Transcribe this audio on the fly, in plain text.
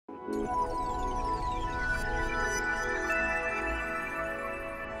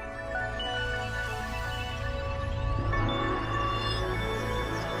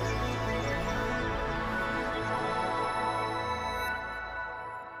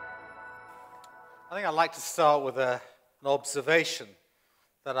I think I'd like to start with an observation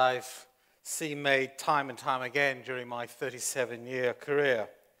that I've seen made time and time again during my 37-year career.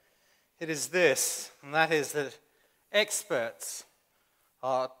 It is this, and that is that experts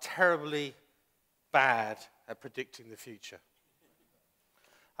are terribly bad at predicting the future.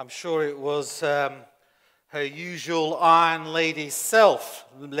 I'm sure it was her usual Iron Lady self,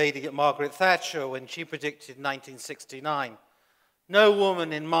 Lady Margaret Thatcher, when she predicted 1969. No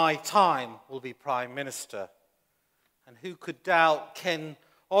woman in my time will be Prime Minister. And who could doubt Ken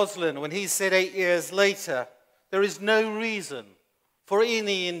Oslin when he said 8 years later, there is no reason for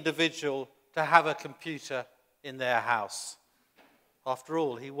any individual to have a computer in their house. After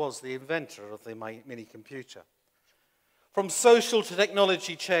all, he was the inventor of the mini computer. From social to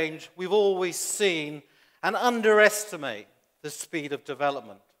technology change, we've always seen and underestimate the speed of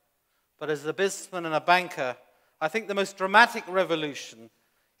development. But as a businessman and a banker, I think the most dramatic revolution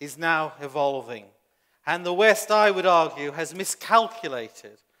is now evolving. And the West, I would argue, has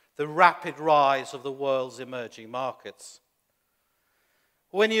miscalculated the rapid rise of the world's emerging markets.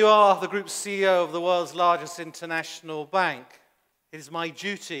 When you are the group CEO of the world's largest international bank, it is my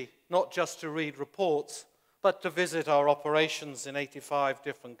duty not just to read reports, but to visit our operations in 85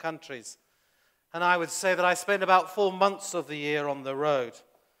 different countries. And I would say that I spend about 4 months of the year on the road.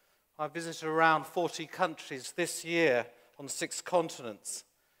 I visited around 40 countries this year on 6 continents.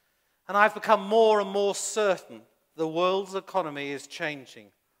 And I've become more and more certain the world's economy is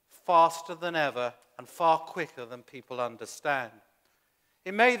changing faster than ever and far quicker than people understand.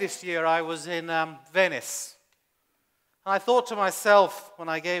 In May this year, I was in Venice. And I thought to myself, when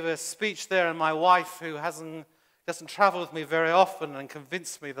I gave a speech there, and my wife, who doesn't travel with me very often, and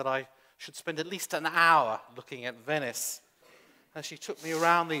convinced me that I should spend at least an hour looking at Venice, and she took me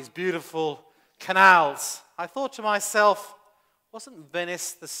around these beautiful canals, I thought to myself, wasn't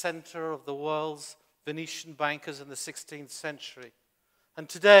Venice the center of the world's Venetian bankers in the 16th century? And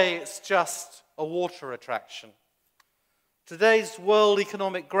today it's just a water attraction. Today's world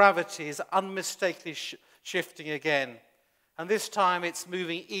economic gravity is unmistakably shifting again, and this time it's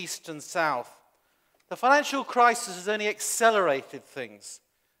moving east and south. The financial crisis has only accelerated things,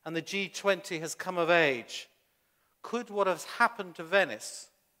 and the G20 has come of age. Could what has happened to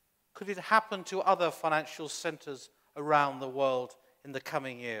Venice, could it happen to other financial centers around the world in the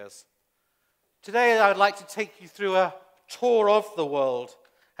coming years? Today I would like to take you through a tour of the world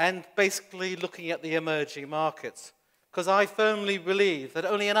and basically looking at the emerging markets, because I firmly believe that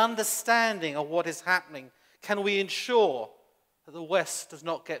only an understanding of what is happening can we ensure that the West does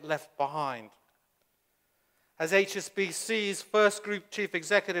not get left behind. As HSBC's first group chief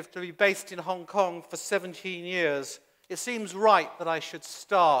executive to be based in Hong Kong for 17 years, it seems right that I should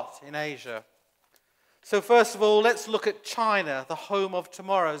start in Asia. So first of all, let's look at China, the home of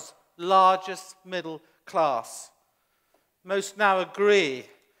tomorrow's largest middle class. Most now agree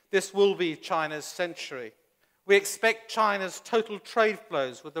this will be China's century. We expect China's total trade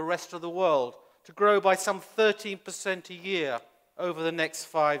flows with the rest of the world to grow by some 13% a year over the next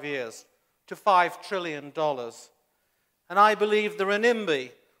 5 years. To $5 trillion. And I believe the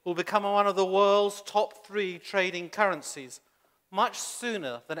renminbi will become one of the world's top 3 trading currencies much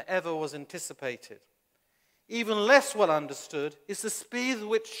sooner than ever was anticipated. Even less well understood is the speed with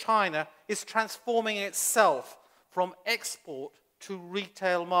which China is transforming itself from export to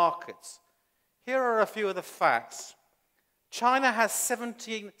retail markets. Here are a few of the facts. China has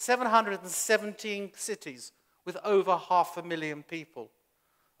 717 cities with over 500,000 people.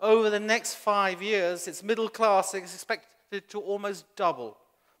 Over the next 5 years, its middle class is expected to almost double,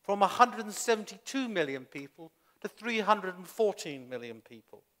 from 172 million people to 314 million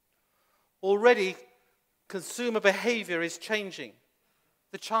people. Already, consumer behavior is changing.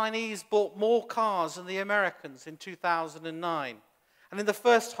 The Chinese bought more cars than the Americans in 2009. And in the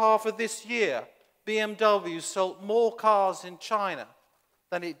first half of this year, BMW sold more cars in China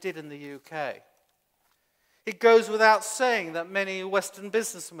than it did in the UK. It goes without saying that many Western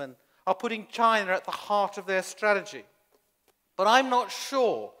businessmen are putting China at the heart of their strategy. But I'm not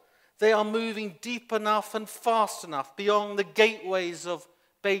sure they are moving deep enough and fast enough beyond the gateways of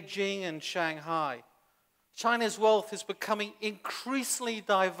Beijing and Shanghai. China's wealth is becoming increasingly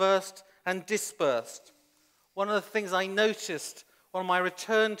diverse and dispersed. One of the things I noticed on my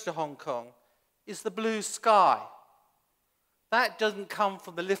return to Hong Kong is the blue sky. That doesn't come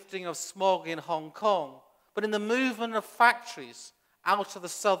from the lifting of smog in Hong Kong, but in the movement of factories out of the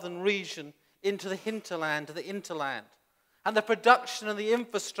southern region into the hinterland, to the interland. And the production and the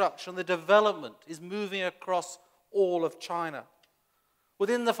infrastructure and the development is moving across all of China.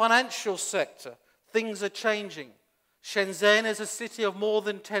 Within the financial sector, things are changing. Shenzhen is a city of more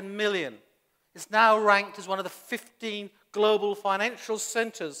than 10 million. is now ranked as one of the 15 global financial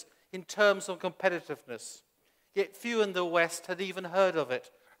centers in terms of competitiveness. Yet few in the West had even heard of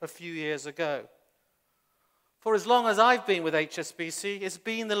it a few years ago. For as long as I've been with HSBC, it's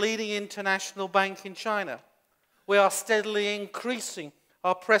been the leading international bank in China. We are steadily increasing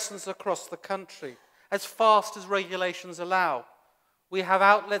our presence across the country as fast as regulations allow. We have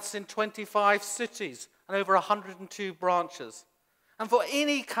outlets in 25 cities and over 102 branches. And for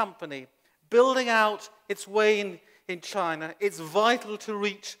any company building out its way in China, it's vital to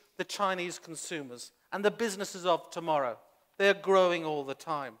reach the Chinese consumers and the businesses of tomorrow. They're growing all the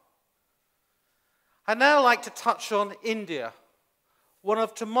time. I'd now like to touch on India, one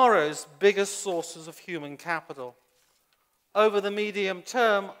of tomorrow's biggest sources of human capital. Over the medium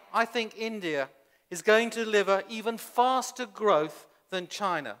term, I think India is going to deliver even faster growth than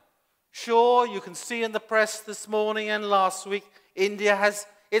China. Sure, you can see in the press this morning and last week, India has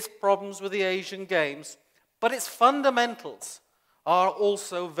its problems with the Asian Games, but its fundamentals are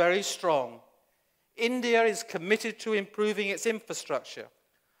also very strong. India is committed to improving its infrastructure.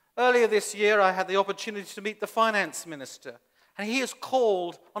 Earlier this year, I had the opportunity to meet the finance minister, and he has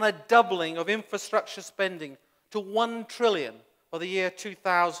called on a doubling of infrastructure spending to 1 trillion for the year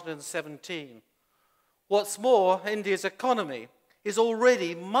 2017. What's more, India's economy is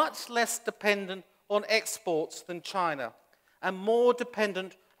already much less dependent on exports than China and more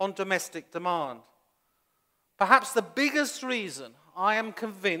dependent on domestic demand. Perhaps the biggest reason I am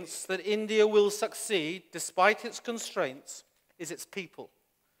convinced that India will succeed despite its constraints is its people.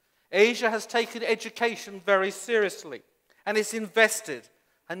 Asia has taken education very seriously and it's invested,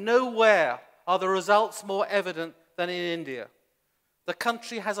 and nowhere are the results more evident than in India. The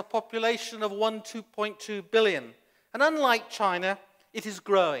country has a population of 2.2 billion, and unlike China, it is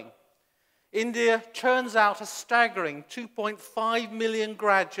growing. India churns out a staggering 2.5 million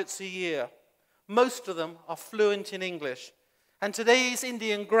graduates a year. Most of them are fluent in English, and today's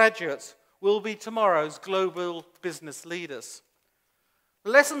Indian graduates will be tomorrow's global business leaders.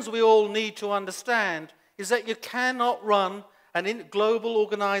 The lessons we all need to understand is that you cannot run a global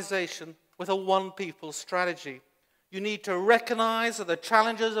organization with a one-people strategy. You need to recognize that the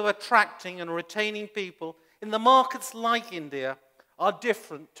challenges of attracting and retaining people in the markets like India are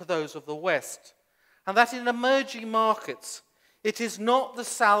different to those of the West, and that in emerging markets, it is not the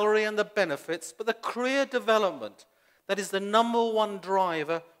salary and the benefits, but the career development that is the number one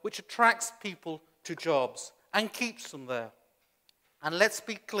driver which attracts people to jobs and keeps them there. And let's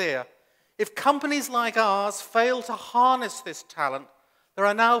be clear, if companies like ours fail to harness this talent, there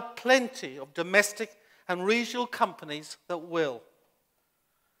are now plenty of domestic and regional companies that will.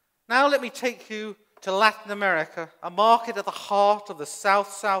 Now let me take you to Latin America, a market at the heart of the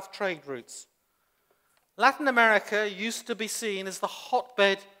South-South trade routes. Latin America used to be seen as the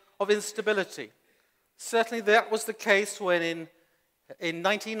hotbed of instability. Certainly that was the case when in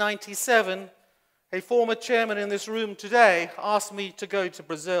 1997, a former chairman in this room today asked me to go to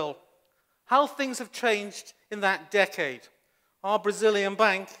Brazil. How things have changed in that decade. Our Brazilian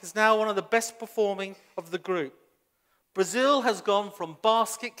bank is now one of the best performing of the group. Brazil has gone from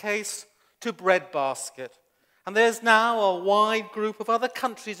basket case to breadbasket, and there's now a wide group of other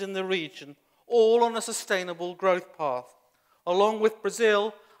countries in the region, all on a sustainable growth path. Along with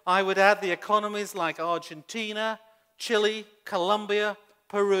Brazil, I would add the economies like Argentina, Chile, Colombia,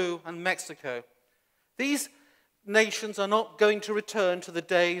 Peru, and Mexico. These nations are not going to return to the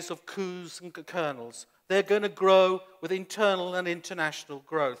days of coups and kernels. They're going to grow with internal and international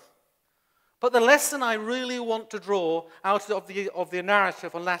growth. But the lesson I really want to draw out of the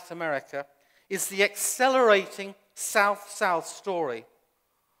narrative on Latin America is the accelerating South-South story.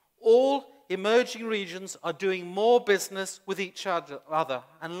 All emerging regions are doing more business with each other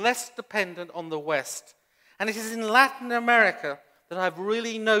and less dependent on the West. And it is in Latin America that I've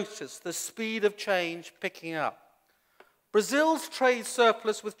really noticed the speed of change picking up. Brazil's trade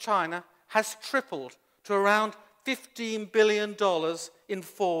surplus with China has tripled to around $15 billion in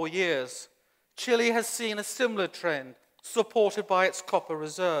 4 years. Chile has seen a similar trend, supported by its copper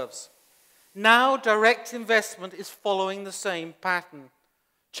reserves. Now direct investment is following the same pattern.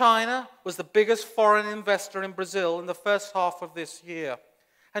 China was the biggest foreign investor in Brazil in the first half of this year.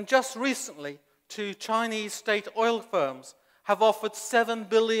 And just recently, 2 Chinese state oil firms have offered $7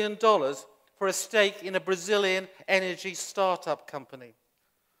 billion for a stake in a Brazilian energy startup company.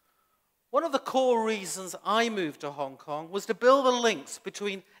 One of the core reasons I moved to Hong Kong was to build the links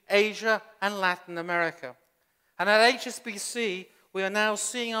between Asia and Latin America. And at HSBC, we are now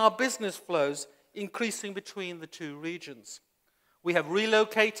seeing our business flows increasing between the two regions. We have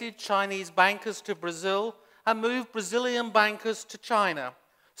relocated Chinese bankers to Brazil and moved Brazilian bankers to China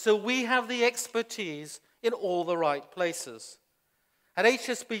So we have the expertise in all the right places. At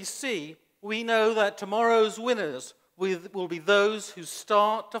HSBC, we know that tomorrow's winners will be those who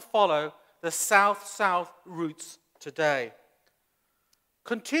start to follow the South-South routes today.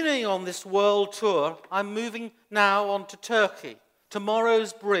 Continuing on this world tour, I'm moving now on to Turkey,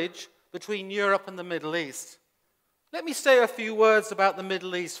 tomorrow's bridge between Europe and the Middle East. Let me say a few words about the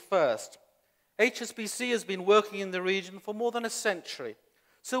Middle East first. HSBC has been working in the region for more than a century,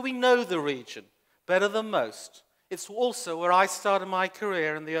 so we know the region better than most. It's also where I started my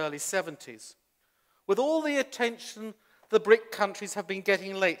career in the early 70s. With all the attention the BRIC countries have been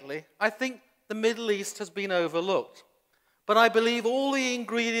getting lately, I think the Middle East has been overlooked. But I believe all the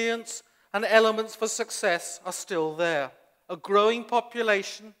ingredients and elements for success are still there. A growing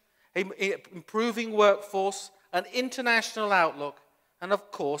population, an improving workforce, an international outlook, and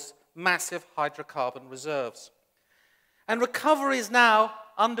of course, massive hydrocarbon reserves. And recovery is now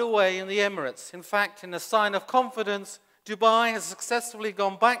underway in the Emirates. In fact, in a sign of confidence, Dubai has successfully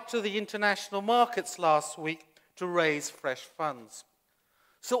gone back to the international markets last week to raise fresh funds.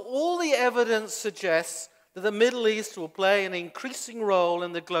 So all the evidence suggests that the Middle East will play an increasing role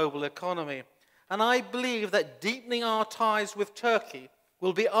in the global economy. And I believe that deepening our ties with Turkey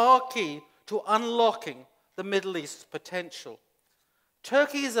will be our key to unlocking the Middle East's potential.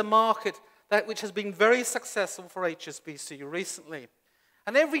 Turkey is a market which has been very successful for HSBC recently.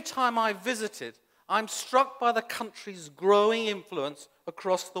 And every time I visited, I'm struck by the country's growing influence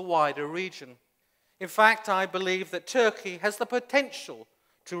across the wider region. In fact, I believe that Turkey has the potential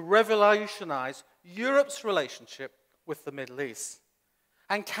to revolutionize Europe's relationship with the Middle East.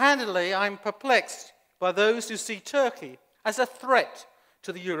 And candidly, I'm perplexed by those who see Turkey as a threat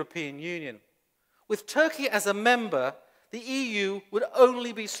to the European Union. With Turkey as a member, the EU would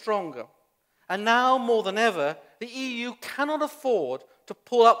only be stronger. And now more than ever, the EU cannot afford to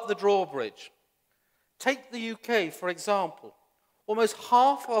pull up the drawbridge. Take the UK, for example. Almost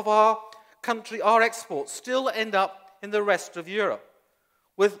half of our exports still end up in the rest of Europe.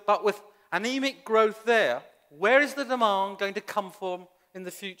 But with anemic growth there, where is the demand going to come from in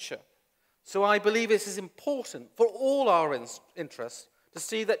the future? So I believe it is important for all our interests to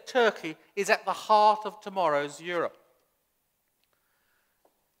see that Turkey is at the heart of tomorrow's Europe.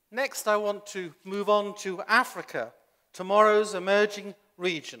 Next, I want to move on to Africa, tomorrow's emerging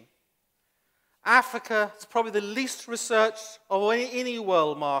region. Africa is probably the least researched of any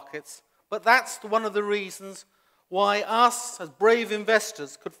world markets, but that's one of the reasons why us, as brave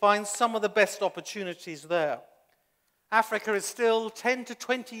investors, could find some of the best opportunities there. Africa is still 10 to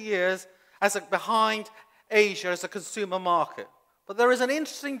 20 years behind Asia as a consumer market. But there is an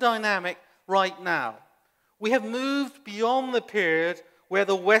interesting dynamic right now. We have moved beyond the period where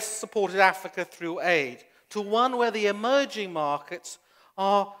the West supported Africa through aid to one where the emerging markets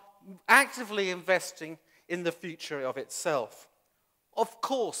are actively investing in the future of itself. Of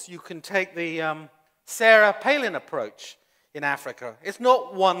course, you can take the Sarah Palin approach in Africa. It's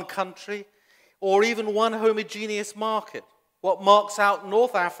not one country or even one homogeneous market. What marks out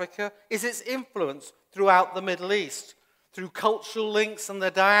North Africa is its influence throughout the Middle East, through cultural links and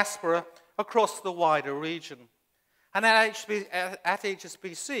the diaspora across the wider region. And at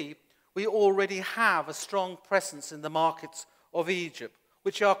HSBC, we already have a strong presence in the markets of Egypt,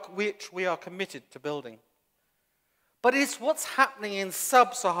 which we are committed to building. But it's what's happening in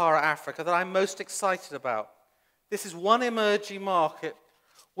sub-Saharan Africa that I'm most excited about. This is one emerging market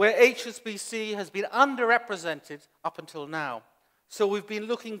where HSBC has been underrepresented up until now. So we've been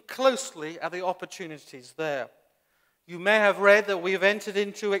looking closely at the opportunities there. You may have read that we have entered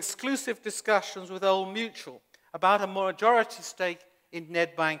into exclusive discussions with Old Mutual about a majority stake in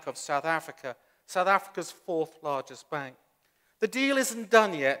Nedbank of South Africa, South Africa's fourth largest bank. The deal isn't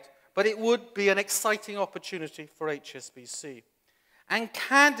done yet, but it would be an exciting opportunity for HSBC. And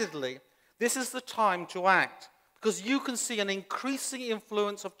candidly, this is the time to act, because you can see an increasing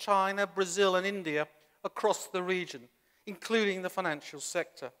influence of China, Brazil, and India across the region, including the financial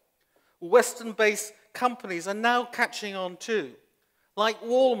sector. Western-based companies are now catching on too, like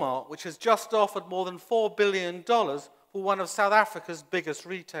Walmart, which has just offered more than $4 billion for one of South Africa's biggest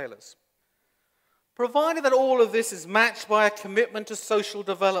retailers. Provided that all of this is matched by a commitment to social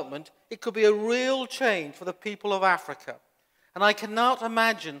development, it could be a real change for the people of Africa. And I cannot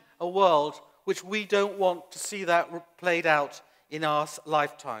imagine a world which we don't want to see that played out in our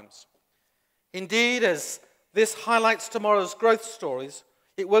lifetimes. Indeed, as this highlights tomorrow's growth stories,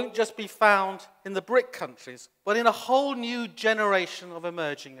 it won't just be found in the BRIC countries, but in a whole new generation of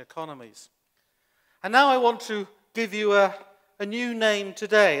emerging economies. And now I want to give you a new name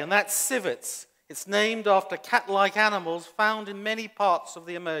today, and that's civets. It's named after cat-like animals found in many parts of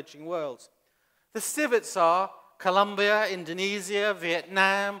the emerging world. The civets are Colombia, Indonesia,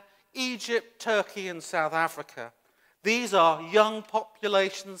 Vietnam, Egypt, Turkey, and South Africa. These are young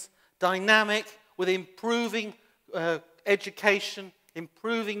populations, dynamic, with improving education,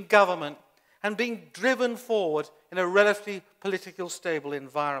 improving government, and being driven forward in a relatively politically stable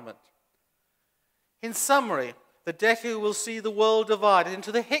environment. In summary, the decade will see the world divided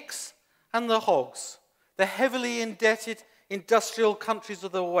into the Hicks and the Hogs. The heavily indebted industrial countries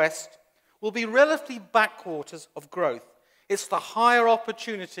of the West will be relatively backwaters of growth. It's the higher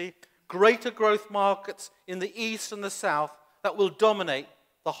opportunity, greater growth markets in the East and the South that will dominate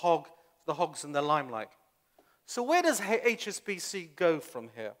the hogs in the limelight. So where does HSBC go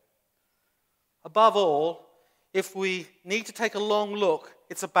from here? Above all, if we need to take a long look,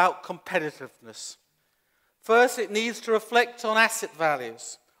 it's about competitiveness. First, it needs to reflect on asset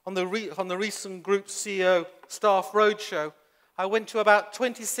values. On the recent Group CEO staff roadshow, I went to about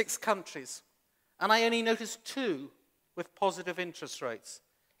 26 countries, and I only noticed 2 with positive interest rates.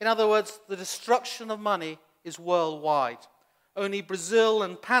 In other words, the destruction of money is worldwide. Only Brazil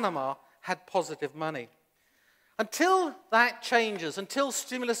and Panama had positive money. Until that changes, until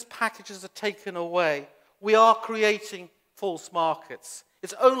stimulus packages are taken away, we are creating false markets.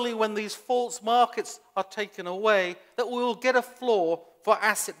 It's only when these false markets are taken away that we will get a floor for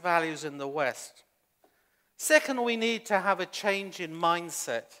asset values in the West. Second, we need to have a change in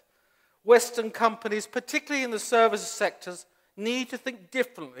mindset. Western companies, particularly in the services sectors, need to think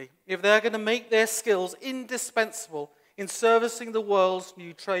differently if they're going to make their skills indispensable in servicing the world's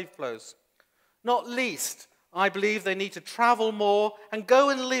new trade flows. Not least, I believe they need to travel more and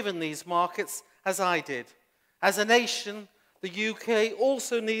go and live in these markets as I did. As a nation, the UK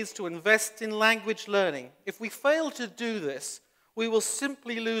also needs to invest in language learning. If we fail to do this, we will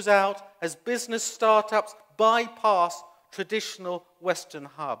simply lose out as business startups bypass traditional Western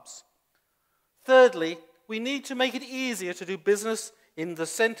hubs. Thirdly, we need to make it easier to do business in the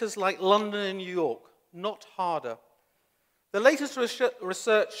centres like London and New York, not harder. The latest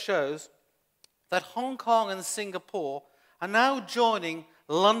research shows that Hong Kong and Singapore are now joining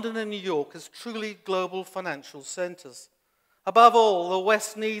London and New York as truly global financial centres. Above all, the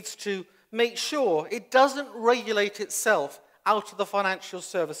West needs to make sure it doesn't regulate itself out of the financial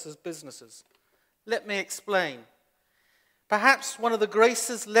services businesses. Let me explain. Perhaps one of the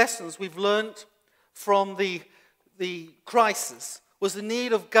greatest lessons we've learned from the crisis was the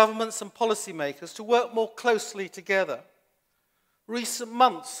need of governments and policymakers to work more closely together. Recent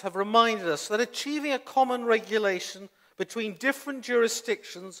months have reminded us that achieving a common regulation between different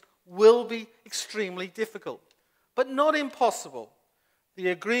jurisdictions will be extremely difficult, but not impossible. The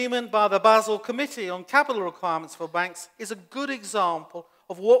agreement by the Basel Committee on capital requirements for banks is a good example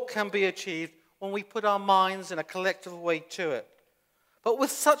of what can be achieved when we put our minds in a collective way to it. But with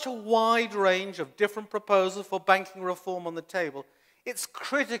such a wide range of different proposals for banking reform on the table, it's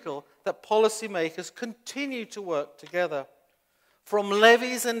critical that policymakers continue to work together. From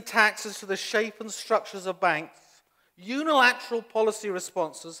levies and taxes to the shape and structures of banks, unilateral policy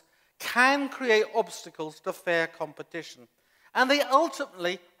responses can create obstacles to fair competition, and they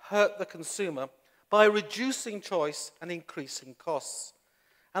ultimately hurt the consumer by reducing choice and increasing costs.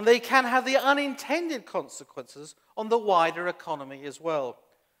 And they can have the unintended consequences on the wider economy as well.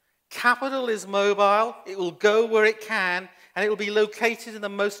 Capital is mobile, it will go where it can, and it will be located in the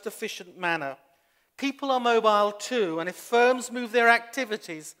most efficient manner. People are mobile too, and if firms move their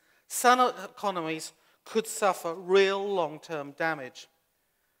activities, some economies could suffer real long-term damage.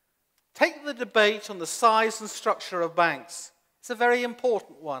 Take the debate on the size and structure of banks. It's a very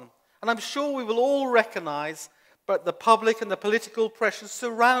important one, and I'm sure we will all recognize but the public and the political pressures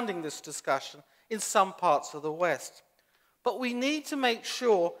surrounding this discussion in some parts of the West. But we need to make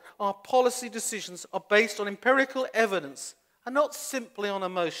sure our policy decisions are based on empirical evidence and not simply on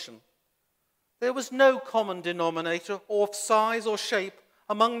emotion. There was no common denominator of size or shape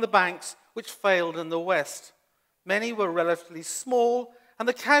among the banks which failed in the West. Many were relatively small, and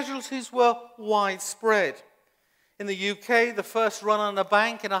the casualties were widespread. In the UK, the first run on a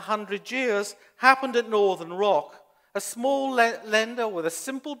bank in 100 years happened at Northern Rock, a small lender with a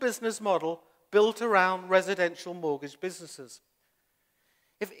simple business model built around residential mortgage businesses.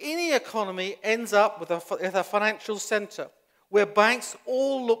 If any economy ends up with a financial center where banks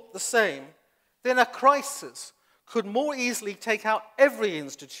all look the same, then a crisis could more easily take out every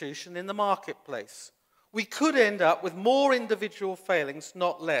institution in the marketplace. We could end up with more individual failings,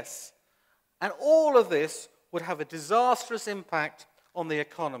 not less. And all of this would have a disastrous impact on the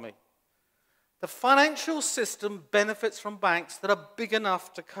economy. The financial system benefits from banks that are big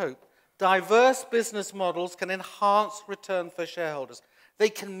enough to cope, diverse business models can enhance return for shareholders. They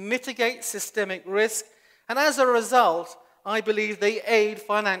can mitigate systemic risk, and as a result, I believe they aid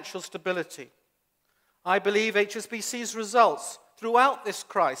financial stability. I believe HSBC's results throughout this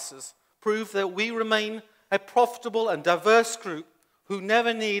crisis prove that we remain a profitable and diverse group who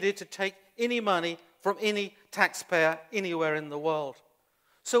never needed to take any money from any taxpayer anywhere in the world.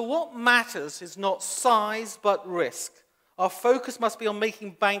 So what matters is not size but risk. Our focus must be on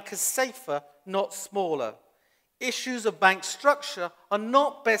making bankers safer, not smaller. Issues of bank structure are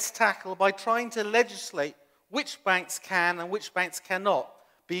not best tackled by trying to legislate which banks can and which banks cannot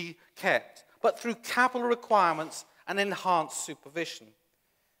be kept, but through capital requirements and enhanced supervision.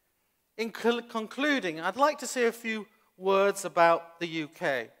 In concluding, I'd like to say a few words about the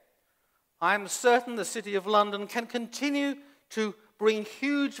UK. I am certain the City of London can continue to bring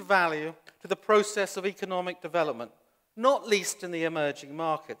huge value to the process of economic development, not least in the emerging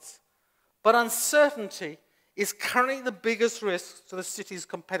markets. But uncertainty is currently the biggest risk to the city's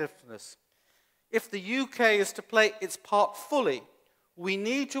competitiveness. If the UK is to play its part fully, we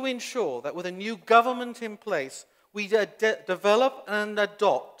need to ensure that with a new government in place, we develop and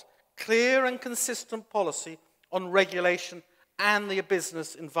adopt clear and consistent policy on regulation and the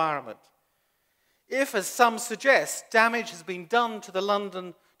business environment. If, as some suggest, damage has been done to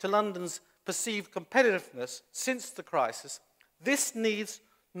London's perceived competitiveness since the crisis, this need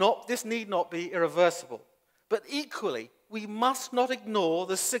not be irreversible. But equally, we must not ignore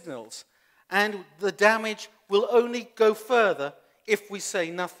the signals, and the damage will only go further if we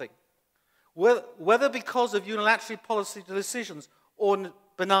say nothing. Whether because of unilateral policy decisions or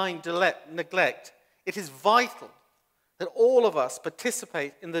benign neglect, it is vital that all of us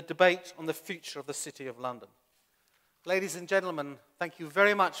participate in the debate on the future of the City of London. Ladies and gentlemen, thank you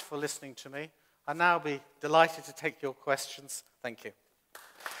very much for listening to me. I'll now be delighted to take your questions. Thank you.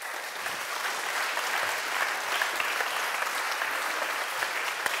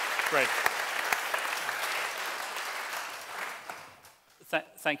 Great.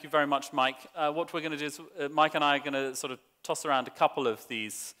 Thank you very much, Mike. What we're going to do is Mike and I are going to sort of toss around a couple of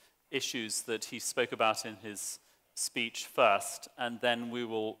these issues that he spoke about in his speech first, and then we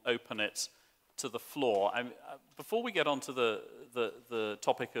will open it to the floor. Before we get on to the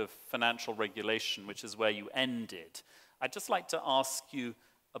topic of financial regulation, which is where you ended, I'd just like to ask you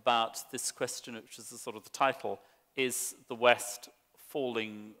about this question, which is the sort of the title, is the West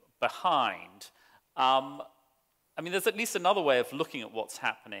falling behind? I mean, there's at least another way of looking at what's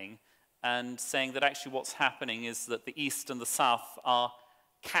happening and saying that actually what's happening is that the East and the South are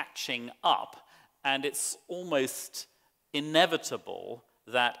catching up, and it's almost inevitable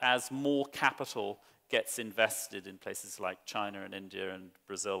that as more capital gets invested in places like China and India and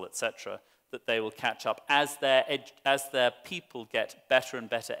Brazil, etc., that they will catch up as their people get better and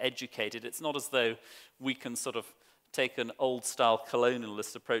better educated. It's not as though we can sort of take an old-style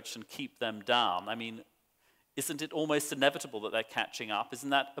colonialist approach and keep them down. I mean, isn't it almost inevitable that they're catching up? Isn't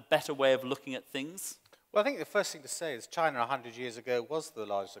that a better way of looking at things? Well, I think the first thing to say is China 100 years ago was the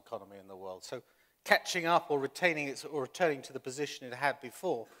largest economy in the world. So catching up or retaining it or returning to the position it had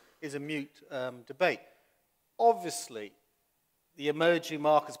before is a mute debate. Obviously, the emerging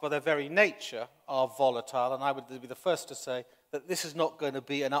markets, by their very nature, are volatile, and I would be the first to say that this is not going to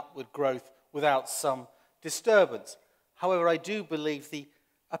be an upward growth without some disturbance. However, I do believe the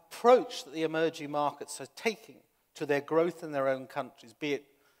approach that the emerging markets are taking to their growth in their own countries, be it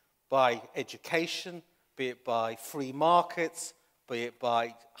by education, be it by free markets, be it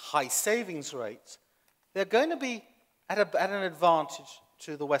by high savings rates, they're going to be at an advantage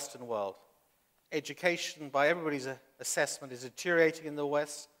to the Western world. Education, by everybody's assessment, is deteriorating in the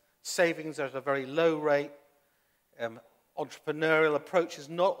West. Savings are at a very low rate. Entrepreneurial approach is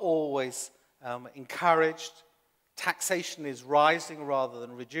not always encouraged. Taxation is rising rather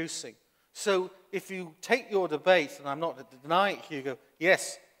than reducing. So if you take your debate, and I'm not denying it, Hugo,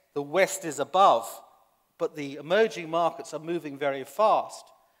 yes, the West is above, but the emerging markets are moving very fast.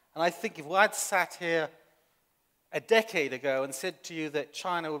 And I think if I'd sat here a decade ago and said to you that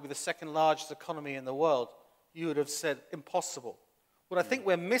China would be the second largest economy in the world, you would have said impossible. What I think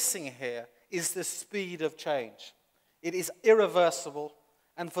we're missing here is the speed of change. It is irreversible,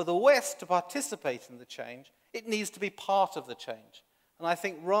 and for the West to participate in the change, it needs to be part of the change. And I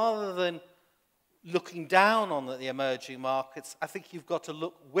think rather than looking down on the emerging markets, I think you've got to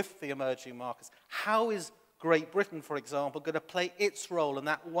look with the emerging markets. How is Great Britain, for example, going to play its role in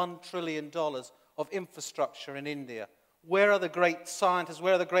that $1 trillion of infrastructure in India? Where are the great scientists?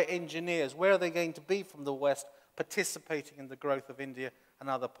 Where are the great engineers? Where are they going to be from the West participating in the growth of India and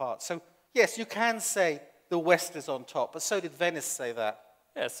other parts? So, yes, you can say the West is on top, but so did Venice say that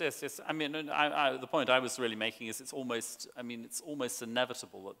Yes, yes, yes. I mean, and the point I was really making is it's almost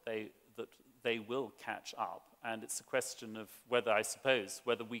inevitable that they will catch up, and it's a question of whether, I suppose,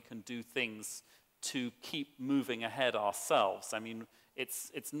 whether we can do things to keep moving ahead ourselves. I mean,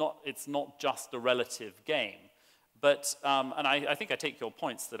 it's not just a relative game, but and I think I take your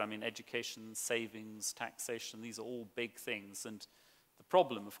points that, I mean, education, savings, taxation, these are all big things, and the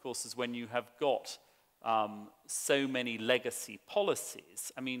problem, of course, is when you have got so many legacy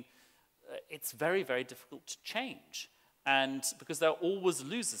policies. I mean, it's very, very difficult to change. And because there are always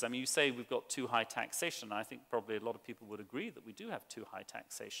losers. I mean, you say we've got too high taxation. And I think probably a lot of people would agree that we do have too high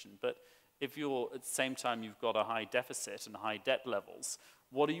taxation. But if you're, at the same time, you've got a high deficit and high debt levels,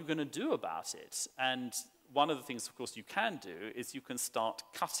 what are you going to do about it? And one of the things, of course, you can do is you can start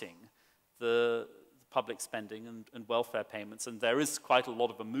cutting the public spending and welfare payments, and there is quite a lot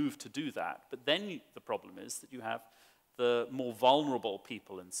of a move to do that. But then the problem is that you have the more vulnerable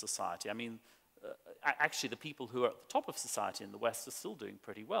people in society. I mean, actually the people who are at the top of society in the West are still doing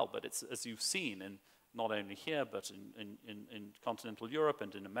pretty well, but it's, as you've seen, in not only here, but in continental Europe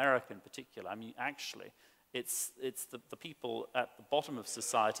and in America in particular, I mean, actually, it's the people at the bottom of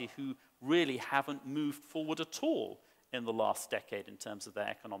society who really haven't moved forward at all in the last decade in terms of their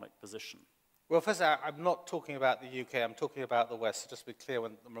economic position. Well, first, I'm not talking about the UK, I'm talking about the West, so just to be clear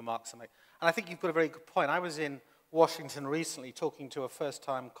when the remarks are made. And I think you've got a very good point. I was in Washington recently talking to a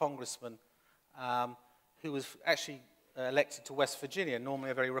first-time congressman who was actually elected to West Virginia,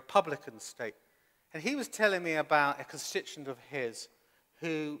 normally a very Republican state. And he was telling me about a constituent of his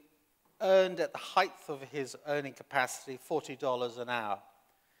who earned, at the height of his earning capacity, $40 an hour.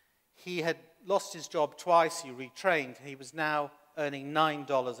 He had lost his job twice, he retrained, and he was now earning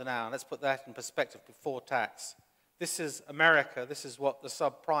 $9 an hour. Let's put that in perspective before tax. This is America. This is what the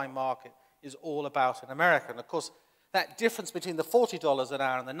subprime market is all about in America. And of course, that difference between the $40 an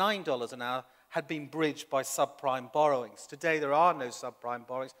hour and the $9 an hour had been bridged by subprime borrowings. Today, there are no subprime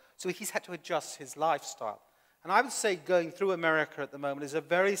borrowings, so he's had to adjust his lifestyle. And I would say going through America at the moment is a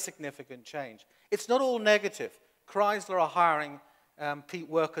very significant change. It's not all negative. Chrysler are hiring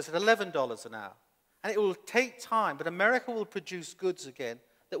workers at $11 an hour. And it will take time, but America will produce goods again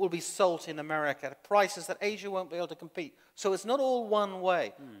that will be sold in America at prices that Asia won't be able to compete. So it's not all one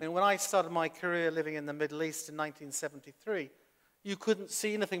way. I mean, when I started my career living in the Middle East in 1973, you couldn't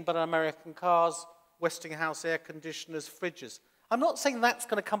see anything but American cars, Westinghouse air conditioners, fridges. I'm not saying that's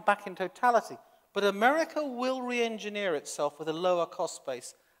going to come back in totality, but America will re-engineer itself with a lower cost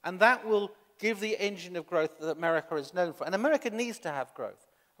base, and that will give the engine of growth that America is known for. And America needs to have growth.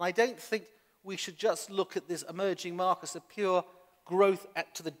 And I don't think we should just look at this emerging market as a pure growth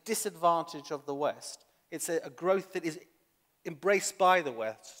to the disadvantage of the West. It's a growth that is embraced by the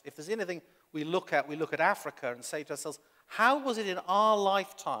West. If there's anything we look at Africa and say to ourselves, how was it in our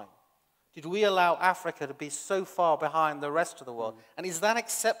lifetime did we allow Africa to be so far behind the rest of the world? And is that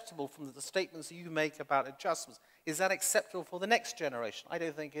acceptable from the statements you make about adjustments? Is that acceptable for the next generation? I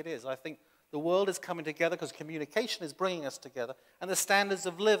don't think it is. I think the world is coming together because communication is bringing us together, and the standards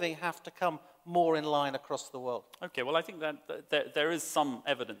of living have to come more in line across the world. Okay, well, I think that there is some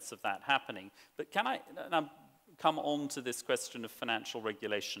evidence of that happening. But can I now come on to this question of financial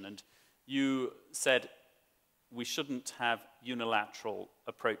regulation? And you said we shouldn't have unilateral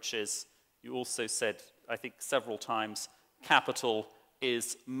approaches. You also said, I think several times, capital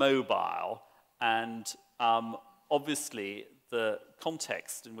is mobile. And obviously, the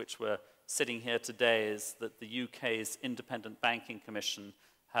context in which we're sitting here today is that the UK's Independent Banking Commission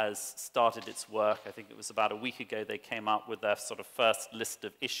has started its work. I think it was about a week ago they came up with their sort of first list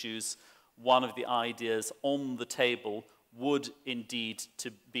of issues. One of the ideas on the table would indeed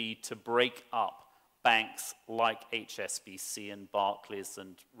be to break up banks like HSBC and Barclays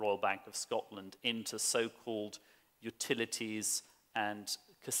and Royal Bank of Scotland into so-called utilities and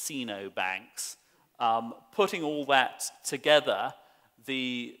casino banks. Putting all that together,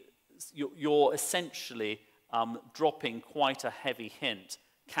 you're essentially dropping quite a heavy hint.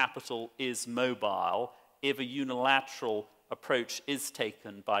 Capital is mobile. If a unilateral approach is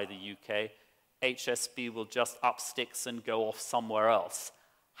taken by the UK, HSB will just up sticks and go off somewhere else.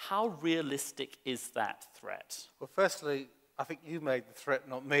 How realistic is that threat? Well, firstly, I think you made the threat,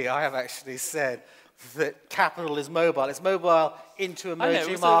 not me. I have actually said that capital is mobile. It's mobile into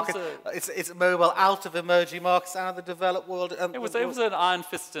emerging markets. It's mobile out of emerging markets, out of the developed world. It was an iron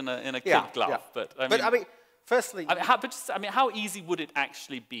fist in a kid glove. Yeah. But I mean, firstly, how easy would it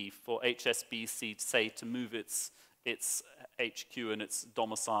actually be for HSBC, say, to move its HQ and its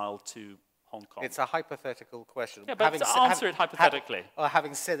domicile to Hong Kong? It's a hypothetical question. Yeah, but answer it hypothetically.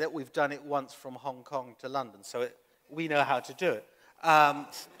 Having said that, we've done it once from Hong Kong to London, so we know how to do it.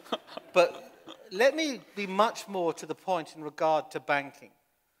 But let me be much more to the point in regard to banking.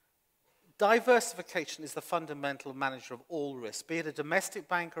 Diversification is the fundamental manager of all risk, be it a domestic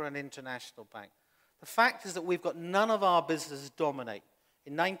bank or an international bank. The fact is that we've got none of our businesses dominate.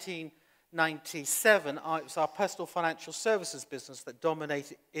 In 1997, it was our personal financial services business that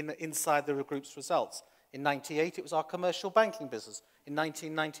dominated inside the group's results. In 1998, it was our commercial banking business. In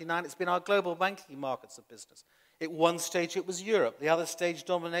 1999, it's been our global banking markets of business. At one stage, it was Europe. The other stage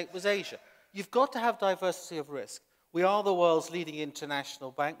dominate was Asia. You've got to have diversity of risk. We are the world's leading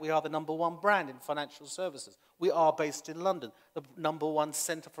international bank. We are the #1 brand in financial services. We are based in London, the #1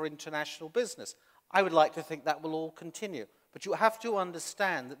 centre for international business. I would like to think that will all continue. But you have to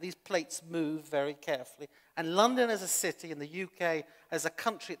understand that these plates move very carefully. And London as a city and the UK as a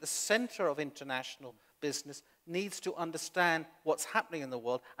country at the centre of international business needs to understand what's happening in the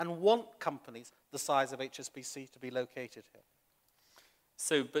world and want companies the size of HSBC to be located here.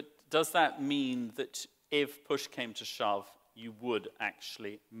 So, but does that mean that if push came to shove, you would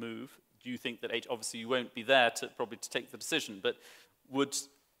actually move? Do you think that, obviously you won't be there probably to take the decision, but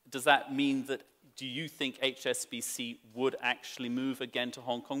does that mean that, do you think HSBC would actually move again to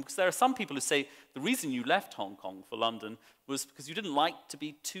Hong Kong? Because there are some people who say the reason you left Hong Kong for London was because you didn't like to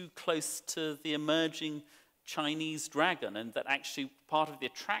be too close to the emerging Chinese dragon, and that actually part of the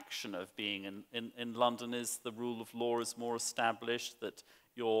attraction of being in London is the rule of law is more established, that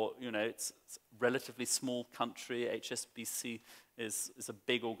it's a relatively small country. HSBC is a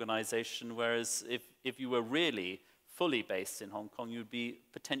big organization, whereas if you were really fully based in Hong Kong, you'd be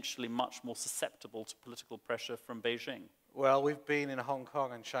potentially much more susceptible to political pressure from Beijing. Well, we've been in Hong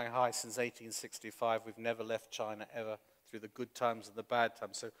Kong and Shanghai since 1865. We've never left China ever, through the good times and the bad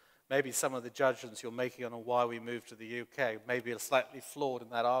times. So maybe some of the judgments you're making on why we moved to the UK maybe are slightly flawed in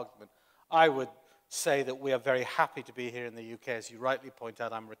that argument. I would say that we are very happy to be here in the UK. As you rightly point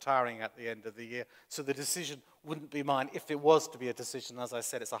out, I'm retiring at the end of the year, so the decision wouldn't be mine if it was to be a decision. As I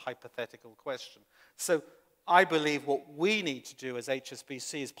said, it's a hypothetical question. So I believe what we need to do as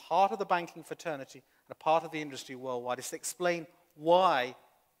HSBC is part of the banking fraternity and a part of the industry worldwide is to explain why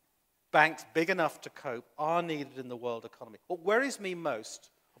banks big enough to cope are needed in the world economy. What worries me most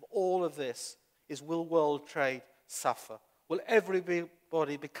of all of this is, will world trade suffer? Will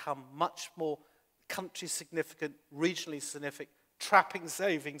everybody become much more country significant, regionally significant, trapping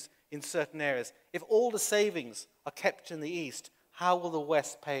savings in certain areas? If all the savings are kept in the East, how will the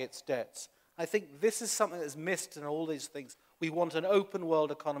West pay its debts? I think this is something that's missed in all these things. We want an open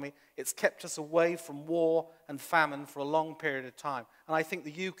world economy. It's kept us away from war and famine for a long period of time. And I think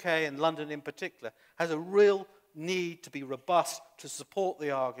the UK and London in particular has a real need to be robust to support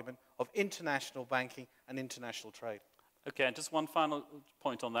the argument of international banking and international trade. Okay, and just one final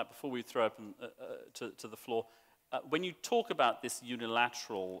point on that before we throw open to the floor. When you talk about this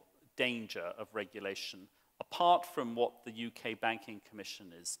unilateral danger of regulation, apart from what the UK Banking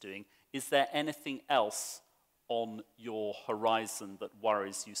Commission is doing, is there anything else on your horizon that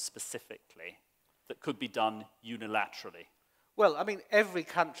worries you specifically that could be done unilaterally? Well, I mean, every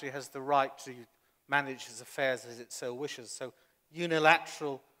country has the right to manage its affairs as it so wishes. So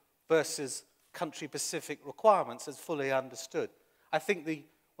unilateral versus country-specific requirements is fully understood. I think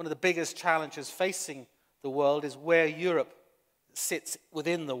one of the biggest challenges facing the world is where Europe sits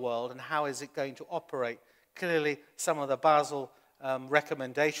within the world and how is it going to operate. Clearly, some of the Basel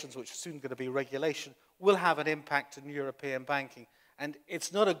recommendations, which are soon going to be regulation, will have an impact on European banking. And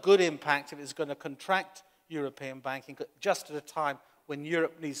it's not a good impact if it's going to contract European banking just at a time when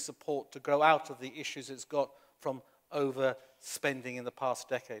Europe needs support to grow out of the issues it's got from overspending in the past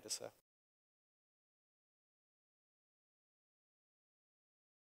decade or so.